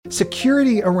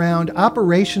Security around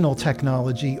operational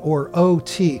technology, or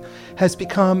OT, has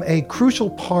become a crucial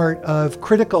part of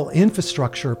critical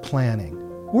infrastructure planning.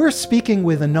 We're speaking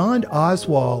with Anand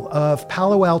Oswal of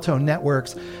Palo Alto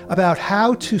Networks about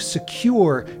how to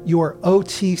secure your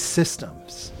OT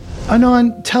systems.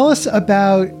 Anand, tell us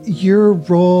about your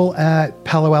role at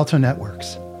Palo Alto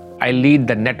Networks. I lead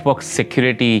the network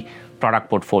security product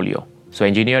portfolio. So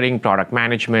engineering, product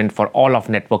management for all of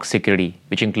network security,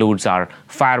 which includes our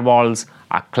firewalls,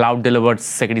 our cloud-delivered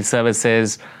security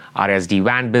services, our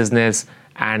SD-WAN business,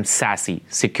 and SASE,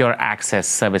 Secure Access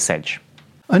Service Edge.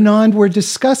 Anand, we're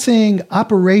discussing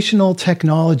operational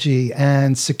technology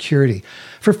and security.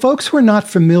 For folks who are not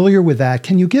familiar with that,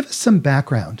 can you give us some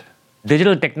background?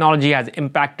 Digital technology has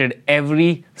impacted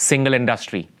every single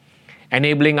industry,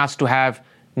 enabling us to have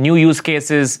new use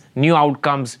cases, new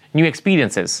outcomes, new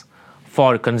experiences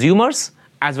for consumers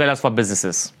as well as for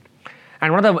businesses.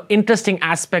 And one of the interesting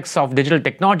aspects of digital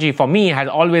technology for me has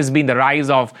always been the rise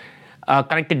of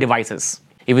connected devices.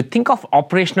 If you think of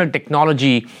operational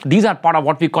technology, these are part of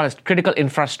what we call as critical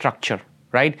infrastructure,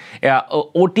 right?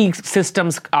 OT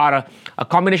systems are a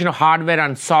combination of hardware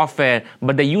and software,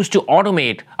 but they used to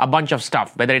automate a bunch of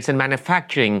stuff, whether it's in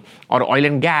manufacturing or oil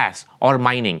and gas or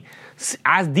mining.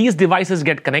 As these devices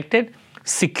get connected,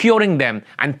 securing them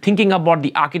and thinking about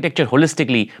the architecture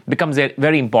holistically becomes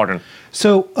very important.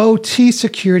 So OT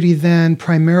security then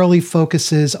primarily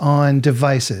focuses on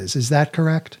devices, is that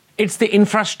correct? It's the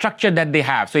infrastructure that they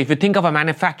have. So if you think of a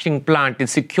manufacturing plant,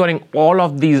 it's securing all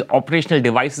of these operational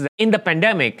devices. In the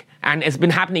pandemic, and it's been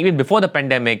happening even before the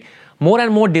pandemic, more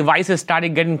and more devices started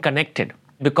getting connected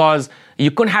because you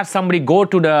couldn't have somebody go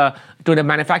to the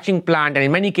manufacturing plant, and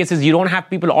in many cases, you don't have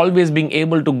people always being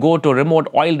able to go to a remote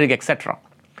oil rig, etc.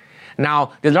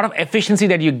 Now, there's a lot of efficiency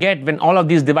that you get when all of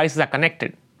these devices are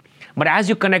connected. But as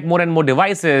you connect more and more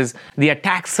devices, the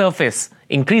attack surface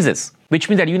increases, which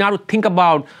means that you now have to think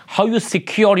about how you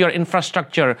secure your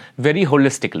infrastructure very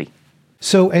holistically.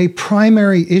 So a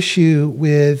primary issue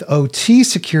with OT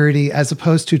security as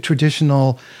opposed to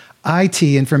traditional IT,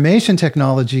 information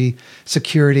technology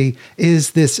security,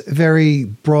 is this very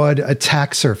broad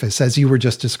attack surface, as you were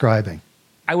just describing.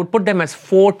 I would put them as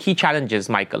 4 key challenges,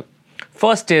 Michael.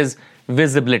 First is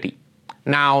visibility.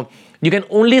 Now, you can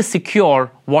only secure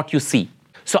what you see.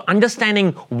 So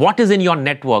understanding what is in your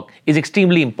network is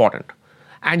extremely important.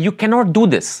 And you cannot do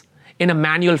this in a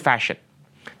manual fashion.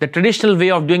 The traditional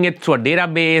way of doing it through a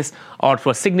database or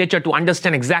through a signature to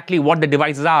understand exactly what the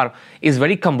devices are is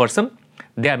very cumbersome.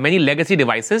 There are many legacy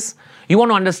devices. You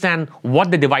want to understand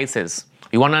what the device is.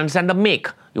 You want to understand the make.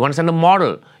 You want to understand the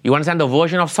model. You want to understand the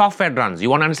version of software it runs. You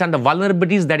want to understand the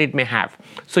vulnerabilities that it may have.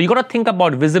 So you got to think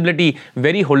about visibility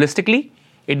very holistically.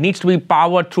 It needs to be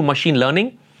powered through machine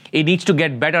learning. It needs to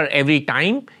get better every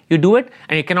time you do it,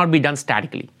 and it cannot be done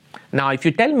statically. Now, if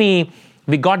you tell me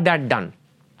we got that done,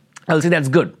 I'll say that's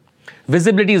good.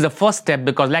 Visibility is the first step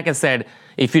because, like I said,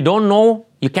 if you don't know,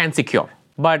 you can't secure.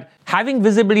 But having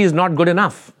visibility is not good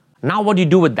enough. Now what do you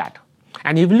do with that?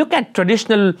 And if you look at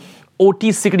traditional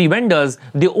OT security vendors,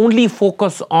 they only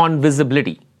focus on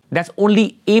visibility. That's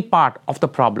only a part of the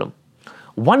problem.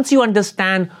 Once you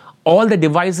understand all the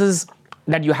devices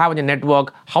that you have on your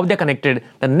network, how they're connected,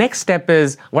 the next step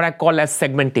is what I call as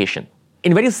segmentation.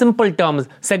 In very simple terms,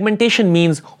 segmentation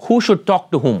means who should talk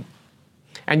to whom.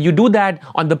 And you do that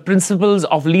on the principles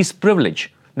of least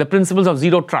privilege, the principles of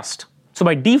zero trust. So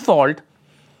by default,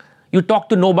 you talk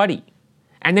to nobody.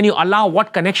 And then you allow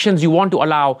what connections you want to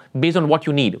allow based on what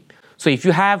you need. So if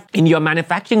you have in your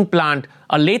manufacturing plant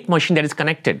a lathe machine that is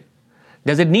connected,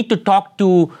 does it need to talk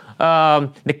to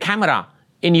the camera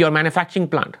in your manufacturing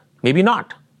plant? Maybe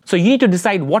not. So you need to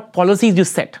decide what policies you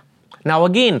set. Now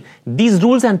again, these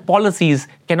rules and policies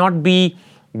cannot be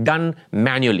done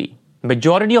manually.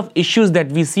 Majority of issues that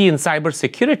we see in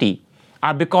cybersecurity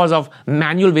are because of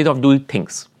manual ways of doing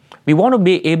things. We want to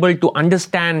be able to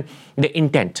understand the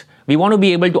intent. We want to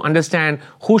be able to understand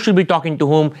who should be talking to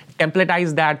whom,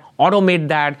 templatize that, automate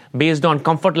that based on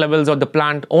comfort levels of the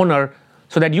plant owner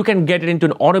so that you can get it into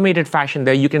an automated fashion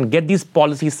there. You can get these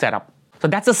policies set up. So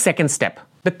that's the second step.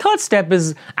 The third step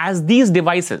is as these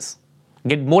devices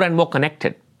get more and more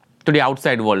connected to the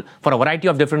outside world for a variety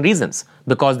of different reasons,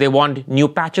 because they want new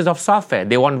patches of software,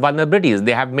 they want vulnerabilities,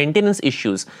 they have maintenance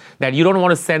issues that you don't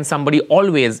want to send somebody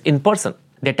always in person.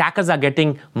 The attackers are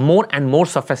getting more and more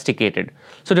sophisticated.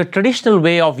 So the traditional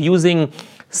way of using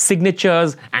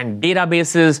signatures and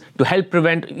databases to help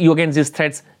prevent you against these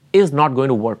threats is not going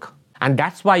to work. And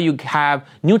that's why you have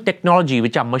new technology,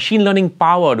 which are machine learning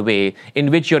powered way in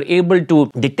which you're able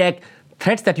to detect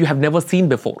threats that you have never seen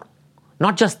before.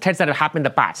 Not just threats that have happened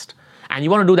in the past. And you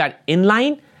want to do that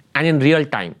inline and in real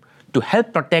time to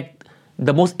help protect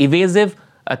the most evasive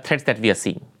threats that we are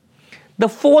seeing. The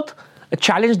fourth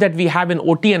challenge that we have in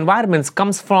OT environments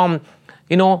comes from,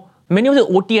 many of the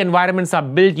OT environments are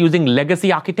built using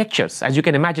legacy architectures. As you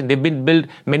can imagine, they've been built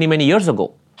many, many years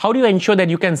ago. How do you ensure that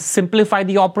you can simplify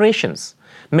the operations?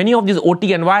 Many of these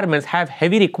OT environments have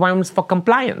heavy requirements for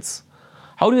compliance.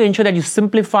 How do you ensure that you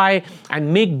simplify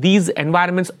and make these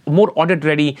environments more audit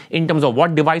ready in terms of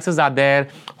what devices are there,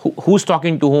 who's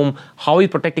talking to whom, how is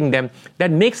protecting them? That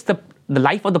makes the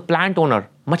life of the plant owner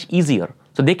much easier.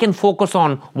 So they can focus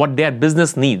on what their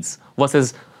business needs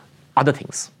versus other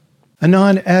things.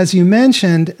 Anand, as you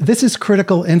mentioned, this is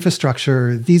critical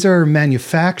infrastructure. These are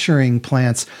manufacturing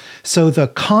plants. So the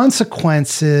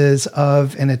consequences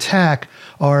of an attack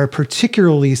are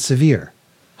particularly severe.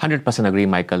 100% agree,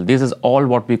 Michael. This is all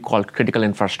what we call critical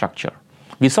infrastructure.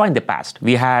 We saw in the past,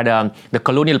 we had the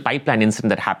Colonial Pipeline incident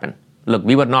that happened. Look,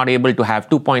 we were not able to have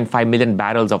 2.5 million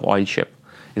barrels of oil shipped.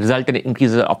 It resulted in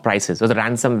increases of prices. There was a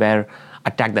ransomware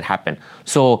attack that happened.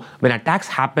 So when attacks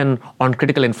happen on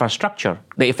critical infrastructure,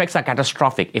 the effects are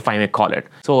catastrophic, if I may call it.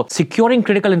 So securing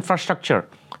critical infrastructure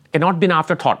cannot be an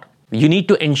afterthought. You need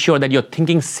to ensure that you're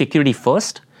thinking security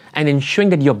first and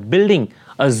ensuring that you're building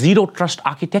a zero trust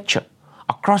architecture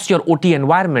across your OT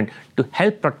environment to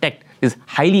help protect these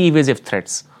highly evasive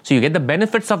threats. So you get the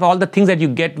benefits of all the things that you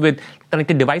get with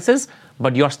connected devices,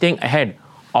 but you're staying ahead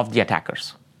of the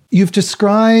attackers. You've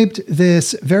described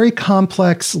this very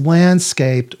complex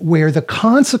landscape where the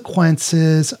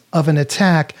consequences of an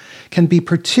attack can be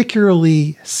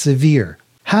particularly severe.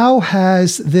 How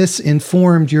has this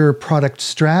informed your product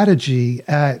strategy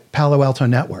at Palo Alto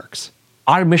Networks?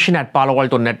 Our mission at Palo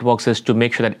Alto Networks is to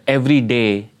make sure that every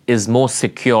day is more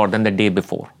secure than the day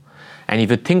before. And if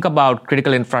you think about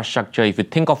critical infrastructure, if you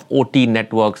think of OT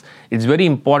networks, it's very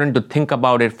important to think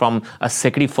about it from a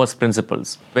security first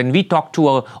principles. When we talk to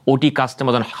our OT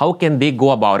customers on how can they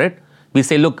go about it, we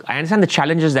say, look, I understand the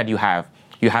challenges that you have.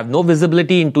 You have no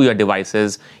visibility into your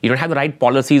devices. You don't have the right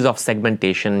policies of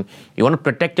segmentation. You want to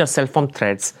protect yourself from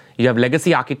threats. You have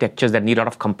legacy architectures that need a lot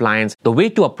of compliance. The way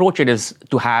to approach it is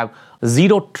to have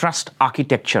zero trust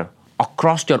architecture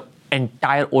across your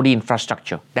entire OT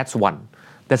infrastructure. That's one.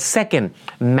 The second,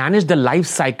 manage the life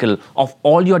cycle of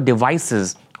all your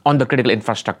devices on the critical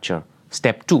infrastructure.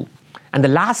 Step 2. And the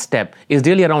last step is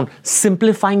really around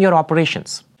simplifying your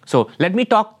operations. So let me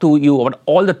talk to you about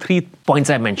all the 3 points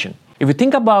I mentioned. If you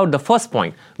think about the first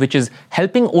point, which is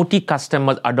helping OT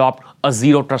customers adopt a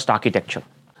zero trust architecture.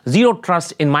 Zero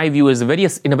trust, in my view, is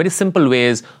in a very simple way,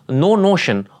 is no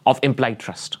notion of implied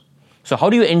trust. So how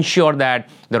do you ensure that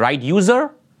the right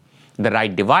user, the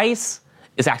right device,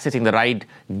 is accessing the right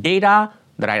data,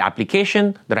 the right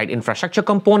application, the right infrastructure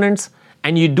components,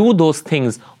 and you do those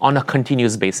things on a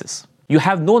continuous basis. You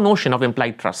have no notion of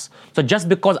implied trust. So just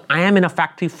because I am in a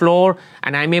factory floor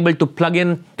and I'm able to plug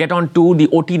in, get onto the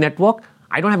OT network,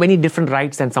 I don't have any different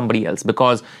rights than somebody else,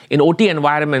 because in OT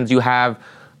environments, you have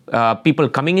people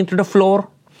coming into the floor,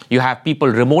 you have people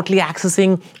remotely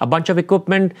accessing a bunch of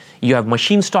equipment. You have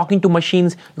machines talking to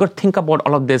machines. You've got to think about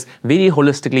all of this very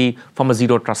holistically from a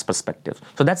zero trust perspective.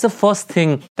 So that's the first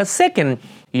thing. The second,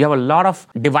 you have a lot of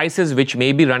devices which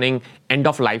may be running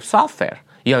end-of-life software.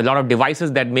 You have a lot of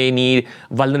devices that may need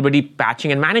vulnerability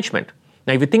patching and management.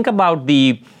 Now, if you think about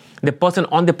the person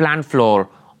on the plant floor,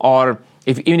 or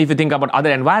even if you think about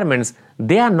other environments,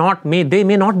 they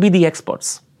may not be the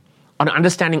experts on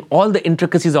understanding all the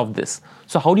intricacies of this.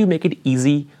 So how do you make it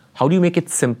easy? How do you make it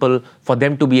simple for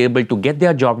them to be able to get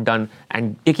their job done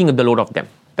and taking the load off them?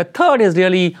 The third is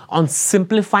really on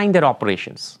simplifying their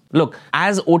operations. Look,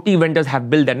 as OT vendors have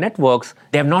built their networks,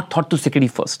 they have not thought to security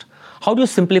first. How do you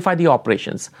simplify the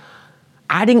operations?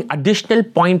 Adding additional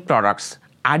point products,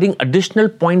 adding additional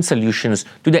point solutions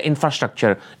to the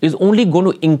infrastructure is only going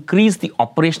to increase the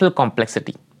operational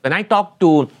complexity. When I talked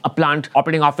to a plant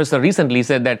operating officer recently,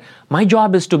 said that my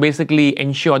job is to basically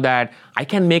ensure that I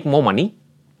can make more money,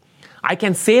 I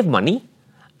can save money,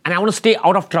 and I want to stay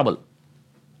out of trouble.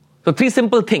 So 3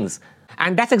 simple things.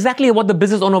 And that's exactly what the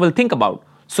business owner will think about.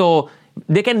 So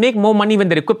they can make more money when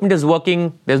their equipment is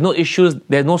working, there's no issues,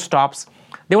 there's no stops.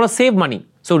 They want to save money.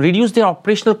 So reduce their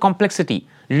operational complexity,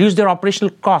 reduce their operational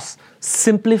costs,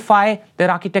 simplify their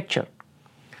architecture,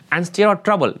 and stay out of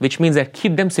trouble, which means that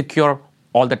keep them secure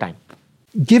all the time.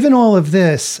 Given all of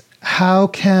this, how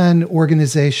can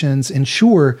organizations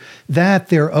ensure that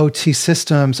their OT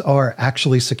systems are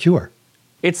actually secure?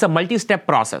 It's a multi-step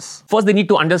process. First, they need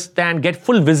to understand, get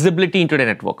full visibility into the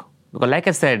network. Because like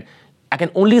I said, I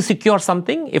can only secure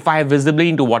something if I have visibility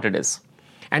into what it is.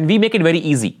 And we make it very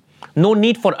easy. no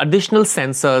need for additional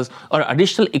sensors or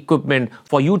additional equipment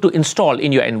for you to install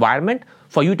in your environment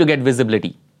for you to get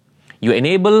visibility. You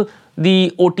enable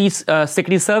the OT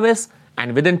security service,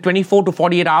 and within 24 to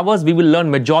 48 hours, we will learn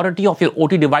majority of your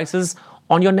OT devices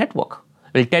on your network.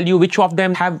 We'll tell you which of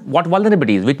them have what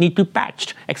vulnerabilities, which need to be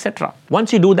patched, etc.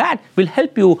 Once you do that, we'll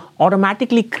help you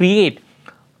automatically create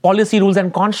policy rules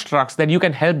and constructs that you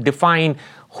can help define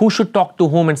who should talk to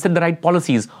whom and set the right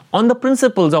policies on the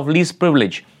principles of least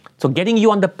privilege. So getting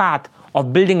you on the path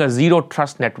of building a zero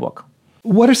trust network.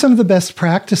 What are some of the best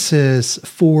practices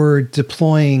for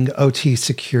deploying OT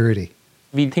security?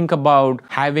 We think about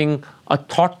having a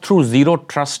thought through zero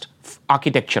trust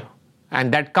architecture.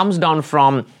 And that comes down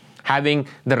from having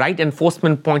the right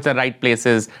enforcement points at the right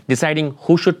places, deciding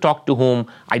who should talk to whom,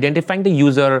 identifying the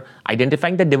user,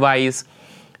 identifying the device,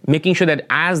 making sure that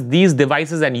as these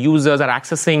devices and users are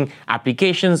accessing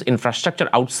applications, infrastructure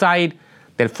outside,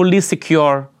 they're fully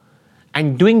secure.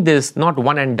 And doing this not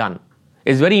one and done.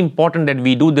 It's very important that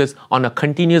we do this on a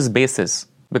continuous basis,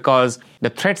 because the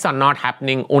threats are not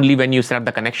happening only when you set up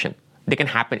the connection. They can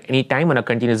happen anytime on a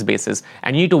continuous basis.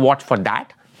 And you need to watch for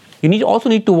that. You also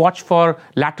need to watch for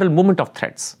lateral movement of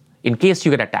threats in case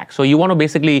you get attacked. So you want to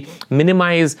basically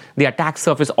minimize the attack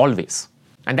surface always.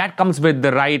 And that comes with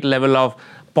the right level of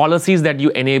policies that you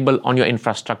enable on your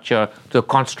infrastructure to the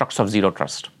constructs of zero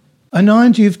trust.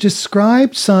 Anand, you've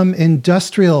described some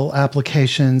industrial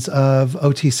applications of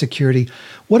OT security.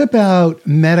 What about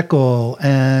medical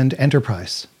and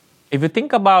enterprise? If you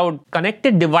think about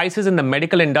connected devices in the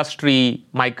medical industry,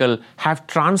 Michael, have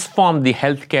transformed the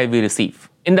healthcare we receive.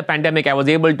 In the pandemic, I was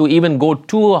able to even go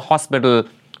to a hospital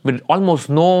with almost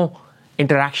no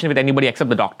interaction with anybody except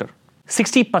the doctor.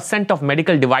 60% of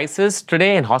medical devices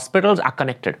today in hospitals are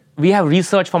connected. We have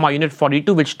research from our Unit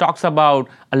 42 which talks about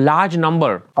a large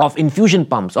number of infusion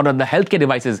pumps or the healthcare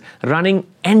devices running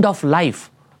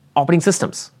end-of-life operating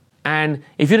systems. And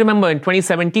if you remember in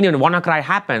 2017 when WannaCry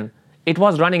happened, it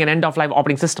was running an end-of-life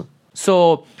operating system.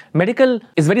 So medical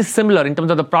is very similar in terms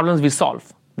of the problems we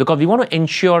solve, because we want to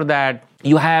ensure that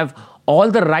you have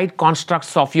all the right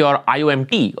constructs of your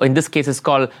IOMT, or in this case it's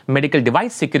called medical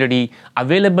device security,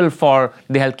 available for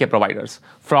the healthcare providers.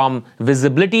 From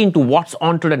visibility into what's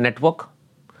onto the network,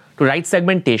 to right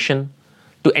segmentation,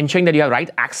 to ensuring that you have right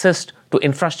access to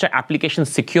infrastructure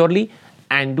applications securely,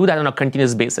 and do that on a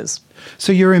continuous basis.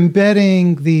 So you're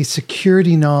embedding the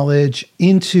security knowledge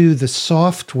into the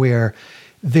software,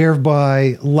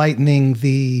 thereby lightening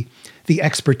the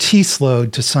expertise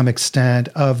load to some extent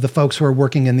of the folks who are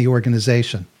working in the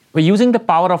organization. We're using the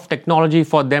power of technology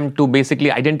for them to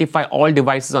basically identify all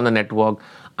devices on the network,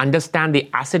 understand the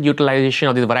asset utilization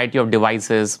of this variety of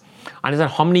devices,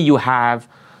 understand how many you have,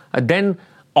 then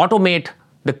automate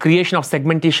the creation of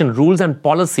segmentation rules and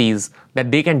policies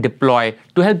that they can deploy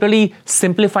to help really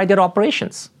simplify their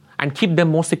operations and keep them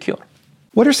more secure.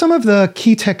 What are some of the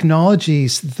key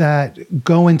technologies that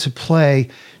go into play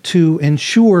to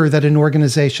ensure that an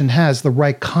organization has the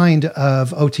right kind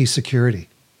of OT security?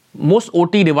 Most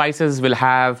OT devices will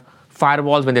have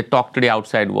firewalls when they talk to the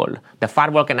outside world. The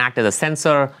firewall can act as a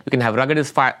sensor. You can have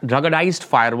ruggedized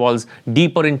firewalls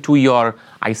deeper into your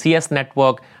ICS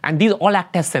network, and these all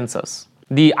act as sensors.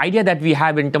 The idea that we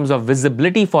have in terms of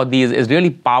visibility for these is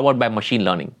really powered by machine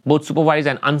learning, both supervised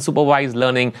and unsupervised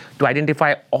learning, to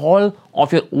identify all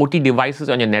of your OT devices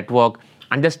on your network,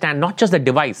 understand not just the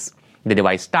device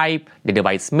type, the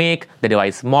device make, the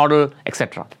device model,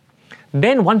 etc.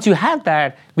 Then once you have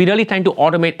that, we're really trying to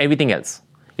automate everything else,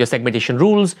 your segmentation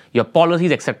rules, your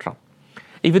policies, etc.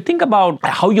 If you think about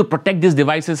how you protect these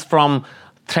devices from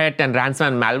threat and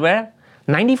ransom and malware,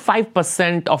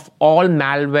 95% of all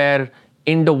malware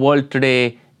in the world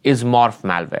today is morph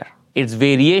malware. It's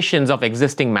variations of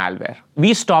existing malware.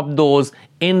 We stop those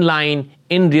in line,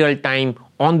 in real time,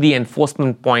 on the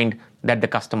enforcement point that the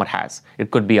customer has.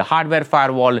 It could be a hardware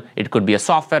firewall, it could be a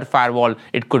software firewall,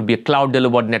 it could be a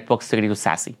cloud-delivered network security to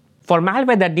SASE. For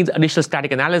malware that needs additional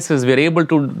static analysis, we're able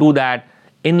to do that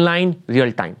in line,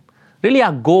 real time. Really,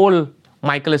 our goal,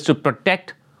 Michael, is to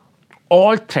protect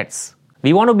all threats.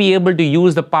 We want to be able to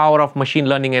use the power of machine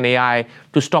learning and AI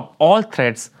to stop all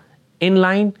threats in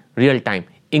line, real time,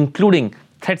 including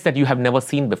threats that you have never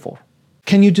seen before.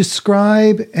 Can you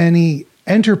describe any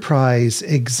enterprise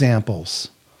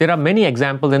examples? There are many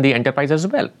examples in the enterprise as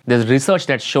well. There's research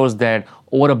that shows that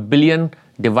over 1 billion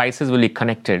devices will be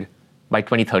connected by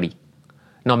 2030.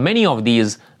 Now, many of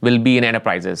these will be in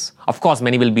enterprises. Of course,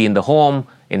 many will be in the home,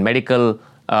 in medical,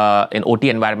 in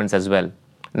OT environments as well.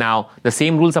 Now, the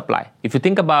same rules apply. If you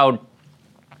think about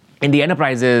in the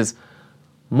enterprises,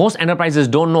 most enterprises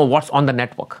don't know what's on the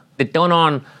network. they turn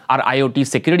on our IoT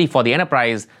security for the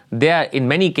enterprise, they are in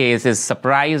many cases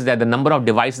surprised at the number of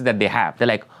devices that they have. They're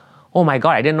like, oh my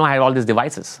God, I didn't know I had all these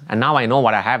devices. And now I know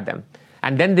what I have them.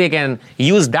 And then they can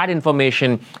use that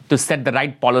information to set the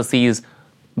right policies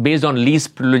based on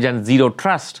least privilege and zero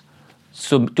trust,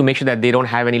 so to make sure that they don't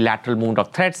have any lateral movement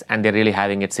of threats and they're really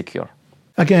having it secure.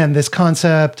 Again, this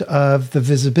concept of the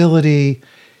visibility,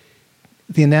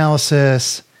 the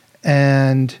analysis,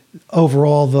 and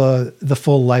overall the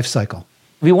full life cycle.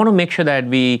 We want to make sure that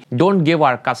we don't give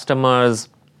our customers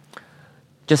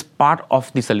just part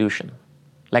of the solution.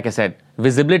 Like I said,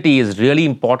 visibility is really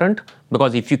important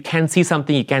because if you can see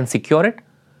something, you can secure it.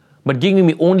 But giving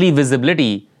me only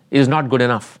visibility is not good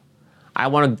enough. I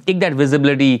want to take that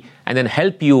visibility and then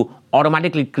help you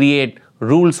automatically create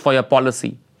rules for your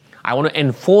policy. I want to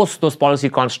enforce those policy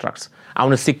constructs. I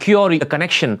want to secure the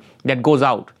connection that goes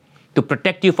out to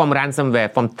protect you from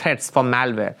ransomware, from threats, from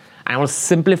malware. I want to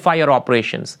simplify your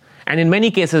operations. And in many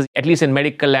cases, at least in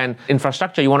medical and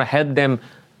infrastructure, you want to help them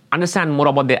understand more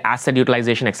about their asset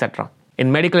utilization, etc. In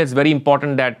medical, it's very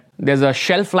important that there's a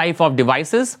shelf life of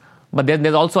devices, but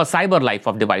there's also a cyber life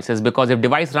of devices, because if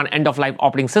devices run end-of-life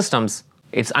operating systems,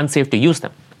 it's unsafe to use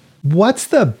them. What's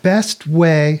the best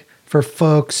way for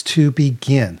folks to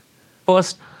begin?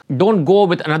 First, don't go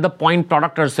with another point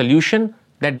product or solution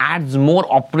that adds more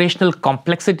operational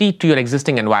complexity to your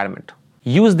existing environment.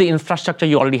 Use the infrastructure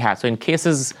you already have. So in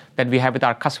cases that we have with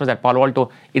our customers at Palo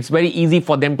Alto, it's very easy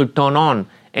for them to turn on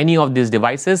any of these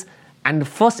devices. And the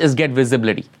first is get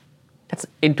visibility. That's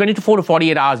in 24 to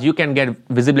 48 hours, you can get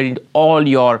visibility into all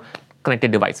your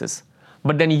connected devices.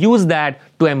 But then use that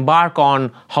to embark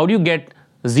on how do you get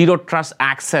zero trust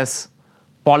access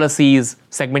policies,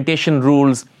 segmentation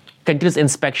rules, continuous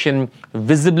inspection,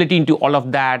 visibility into all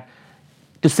of that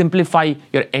to simplify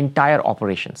your entire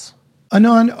operations.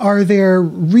 Anand, are there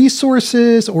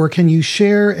resources or can you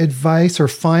share advice or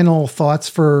final thoughts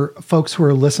for folks who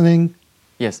are listening?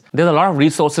 Yes, there's a lot of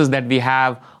resources that we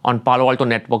have on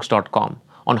paloaltonetworks.com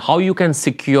on how you can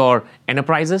secure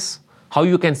enterprises, how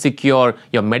you can secure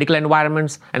your medical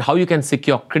environments, and how you can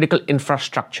secure critical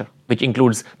infrastructure, which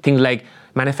includes things like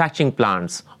manufacturing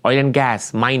plants, oil and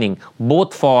gas, mining,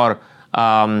 both for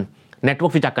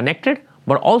networks which are connected,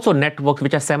 but also networks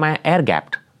which are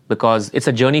semi-air-gapped, because it's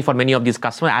a journey for many of these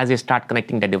customers as they start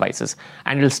connecting their devices.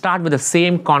 And it'll start with the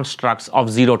same constructs of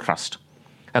zero trust.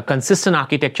 A consistent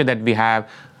architecture that we have,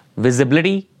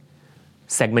 visibility,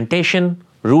 segmentation,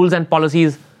 rules and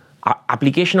policies,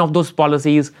 application of those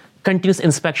policies, continuous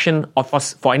inspection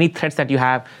for any threats that you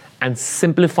have, and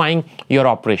simplifying your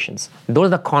operations. Those are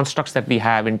the constructs that we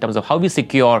have in terms of how we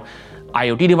secure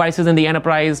IoT devices in the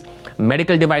enterprise,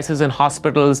 medical devices in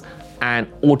hospitals, and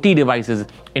OT devices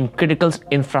in critical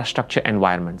infrastructure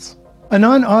environments.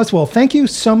 Anand Oswal, thank you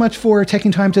so much for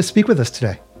taking time to speak with us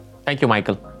today. Thank you,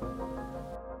 Michael.